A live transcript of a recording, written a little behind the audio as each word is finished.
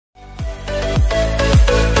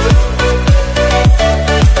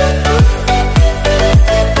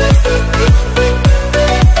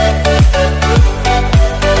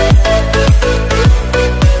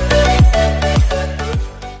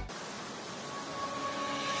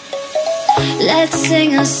Let's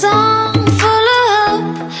sing a song full of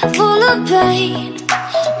hope, full of pain.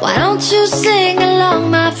 Why don't you sing along,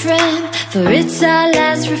 my friend? For it's our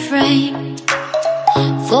last refrain.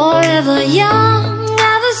 Forever young,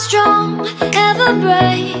 ever strong, ever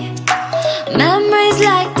brave. Memories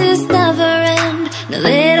like this never end. No,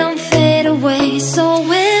 they don't fade away. So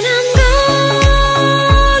when I'm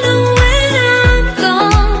gone, oh, when I'm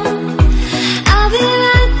gone, I'll be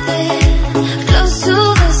right there, close to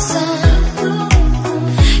the sun.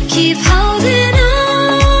 Keep holding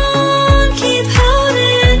on, keep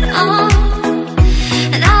holding on.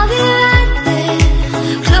 And I'll be right there,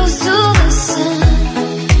 close to the sun,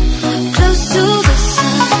 close to the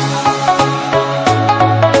sun.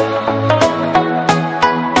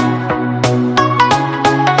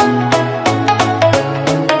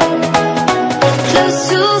 Close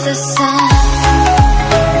to the sun.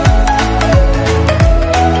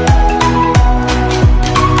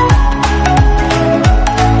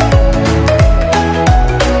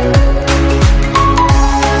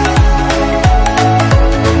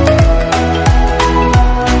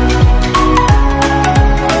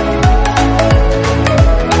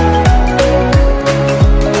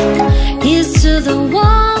 Here's to the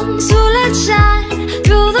ones who let shine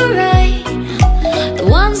through the rain, the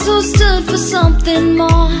ones who stood for something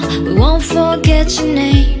more. We won't forget your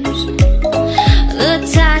names. The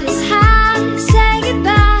tide is high, say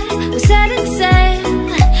goodbye, we're setting sail.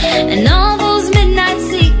 And all those midnight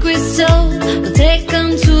secrets told, we'll take them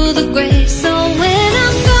to the grave. So when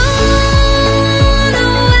I'm gone,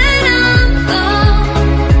 oh, when I'm gone,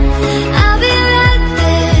 I'll be right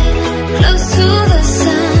there, close to the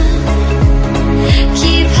sun.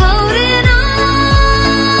 Keep holding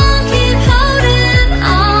on, keep holding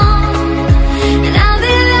on. And I'll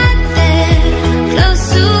be right there, close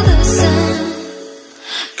to the sun,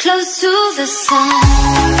 close to the sun.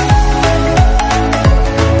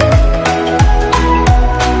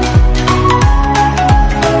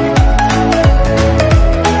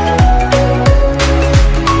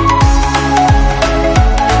 Close to the sun.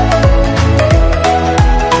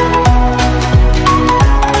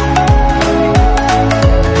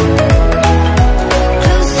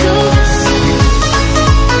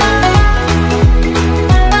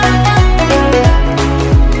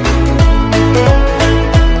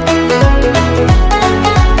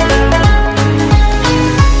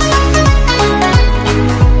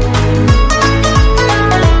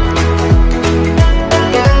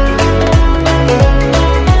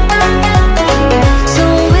 So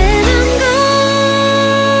when I'm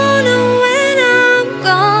gone, oh, when I'm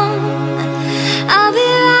gone, I'll be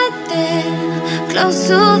right there, close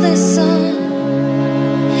to the sun.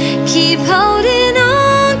 Keep holding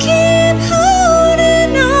on, keep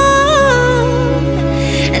holding on.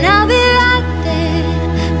 And I'll be right there,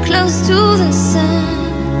 close to the sun,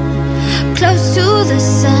 close to the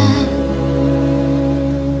sun.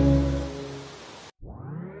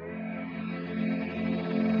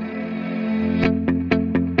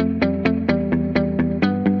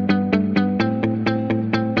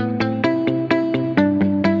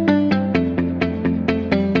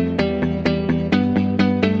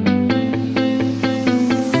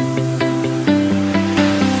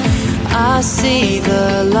 I see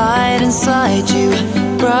the light inside you,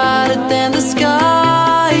 brighter than the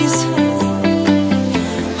skies.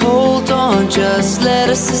 Hold on, just let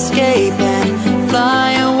us escape and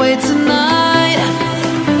fly away tonight.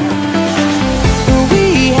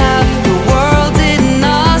 We have the world in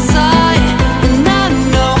our sight, and I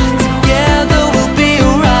know together we'll be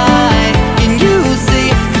alright. Can you see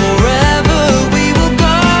forever we will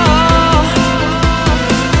go?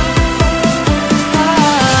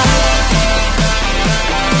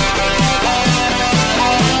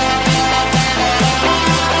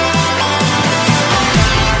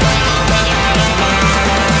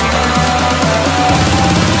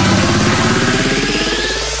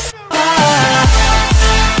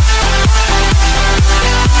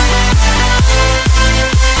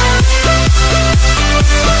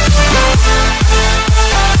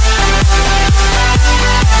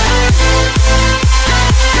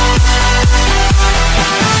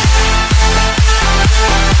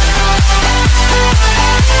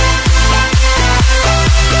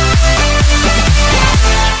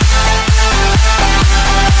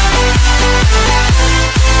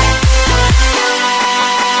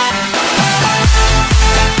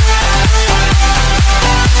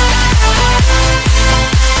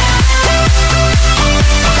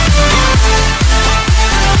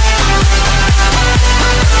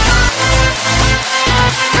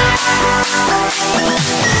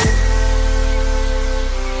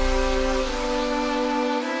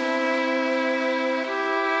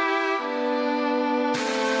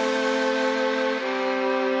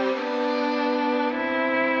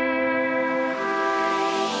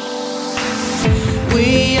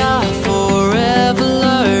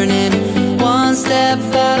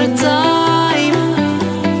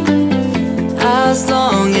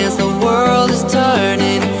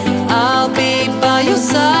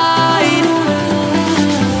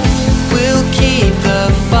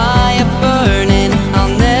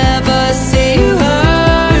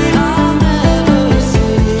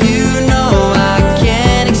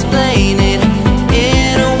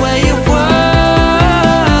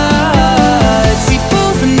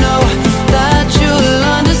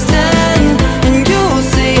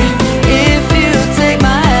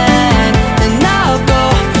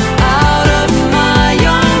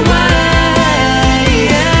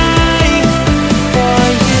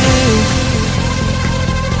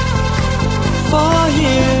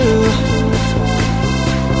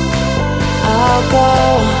 I'll go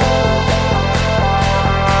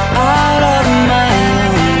out of my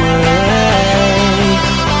own way.